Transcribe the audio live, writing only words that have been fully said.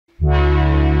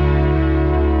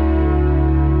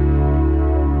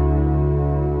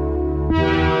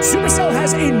Supercell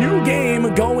has a new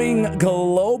game going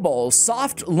global.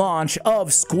 Soft launch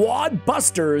of Squad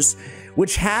Busters,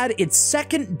 which had its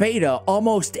second beta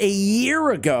almost a year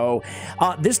ago.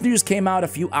 This news came out a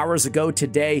few hours ago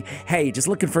today. Hey, just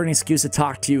looking for an excuse to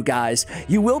talk to you guys.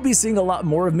 You will be seeing a lot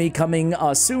more of me coming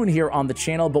soon here on the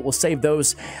channel, but we'll save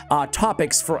those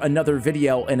topics for another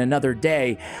video and another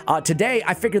day. Today,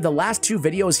 I figured the last two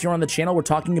videos here on the channel were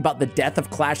talking about the death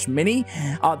of Clash Mini.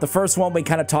 The first one we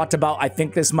kind of talked about, I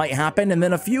think this might happen, and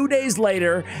then a few days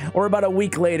later, or about a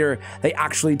week later, they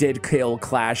actually did kill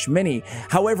Clash Mini.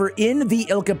 However, in the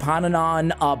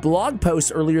Ilkapananon blog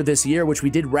post earlier this year, which we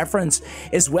did reference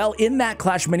as well in that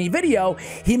Clash Mini video,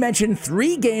 he mentioned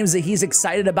 3 games that he's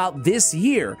excited about this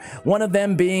year, one of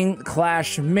them being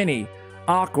Clash Mini.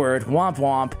 Awkward, womp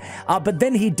womp. But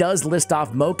then he does list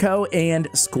off Moko and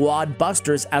Squad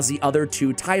Busters as the other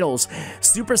 2 titles.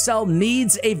 Supercell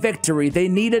needs a victory. They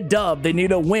need a dub. They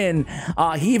need a win.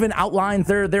 He even outlined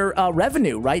their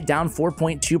revenue, right? Down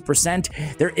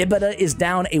 4.2%. Their EBITDA is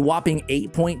down a whopping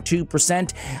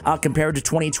 8.2% compared to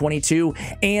 2022.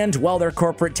 And, well, their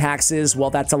corporate taxes, well,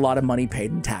 that's a lot of money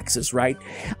paid in taxes, right?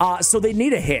 So they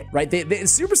need a hit, right?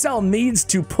 Supercell needs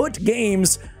to put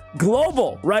games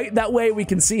global, right? That way we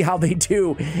can see how they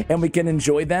do and we can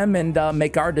enjoy them and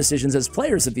make our decisions as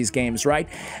players of these games, right?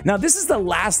 Now, this is the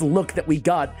last look that we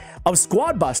got of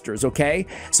Squad Busters, okay?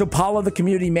 So Paula, the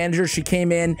community manager, she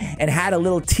came in and had a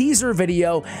little teaser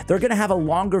video. They're gonna have a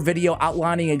longer video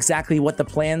outlining exactly what the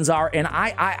plans are. And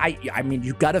I mean,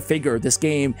 you gotta figure this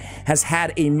game has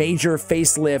had a major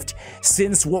facelift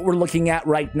since what we're looking at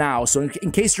right now. So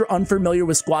in case you're unfamiliar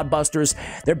with Squad Busters,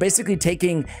 they're basically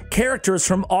taking characters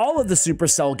from all of the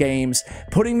Supercell games,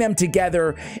 putting them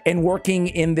together and working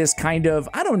in this kind of,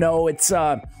 I don't know, it's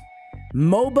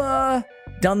MOBA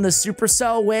done the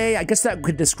Supercell way. I guess that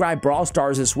could describe Brawl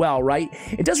Stars as well, right?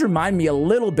 It does remind me a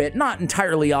little bit, not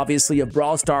entirely obviously, of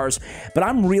Brawl Stars, but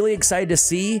I'm really excited to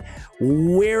see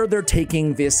where they're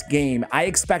taking this game. I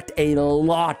expect a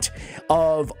lot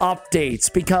of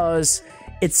updates because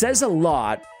it says a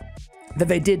lot that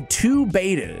they did 2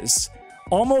 betas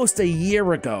almost a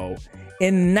year ago.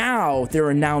 And now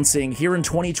they're announcing here in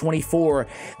 2024,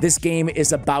 this game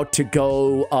is about to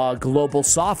go global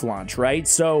soft launch, right?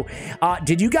 So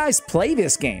did you guys play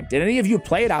this game? Did any of you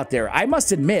play it out there? I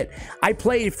must admit, I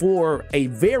played for a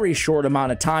very short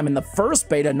amount of time in the first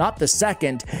beta, not the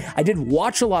second. I did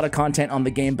watch a lot of content on the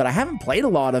game, but I haven't played a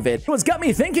lot of it. What's got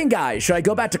me thinking, guys, should I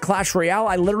go back to Clash Royale?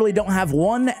 I literally don't have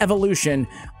one evolution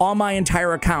on my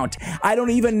entire account. I don't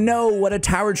even know what a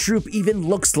tower troop even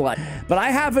looks like, but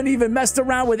I haven't even messed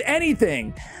around with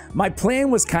anything. My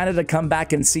plan was kind of to come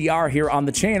back and CR here on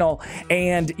the channel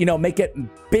and, you know, make it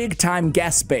big time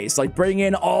guest based, like bring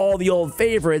in all the old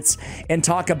favorites and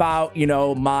talk about, you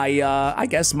know, my I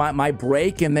guess my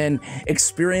break and then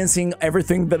experiencing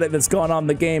everything that's going on in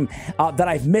the game that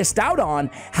I've missed out on.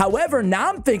 However, now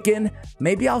I'm thinking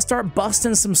maybe I'll start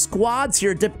busting some squads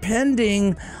here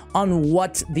depending on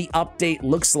what the update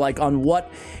looks like, on what,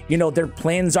 you know, their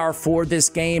plans are for this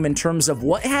game in terms of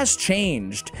what has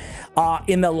changed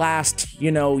in the last,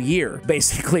 you know, year,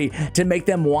 basically, to make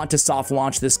them want to soft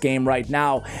launch this game right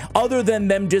now, other than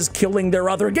them just killing their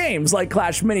other games like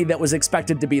Clash Mini that was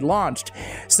expected to be launched.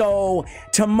 So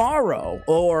tomorrow,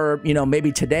 or, you know,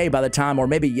 maybe today by the time, or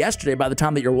maybe yesterday by the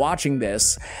time that you're watching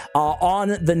this, on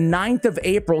the 9th of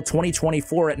April,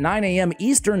 2024 at 9 a.m.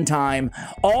 Eastern time,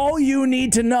 all you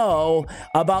need to know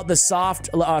about the soft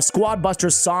Squad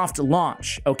Busters soft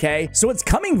launch, okay? So it's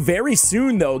coming very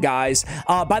soon though, guys.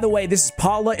 By the way, this is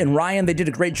Paula and Ryan. They did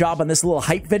a great job on this little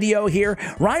hype video here.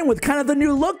 Ryan with kind of the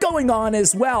new look going on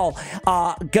as well.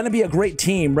 Gonna be a great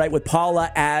team, right? With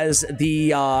Paula as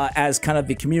the as kind of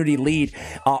the community lead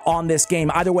on this game.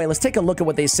 Either way, let's take a look at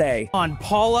what they say. On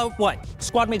Paula, what?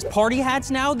 Squad mates party hats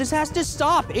now? This has to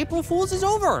stop. April Fool's is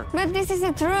over. But this is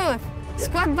the truth.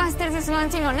 Squad Busters is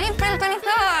launching on April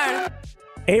 23rd.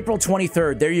 April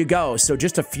 23rd, there you go. So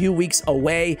just a few weeks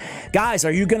away. Guys,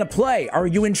 are you gonna play? Are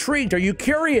you intrigued? Are you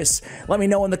curious? Let me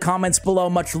know in the comments below.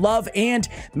 Much love, and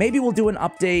maybe we'll do an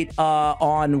update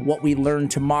on what we learn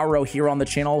tomorrow here on the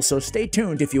channel, so stay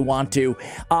tuned if you want to.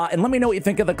 And let me know what you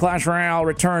think of the Clash Royale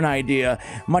return idea.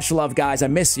 Much love, guys. I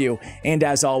miss you, and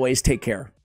as always, take care.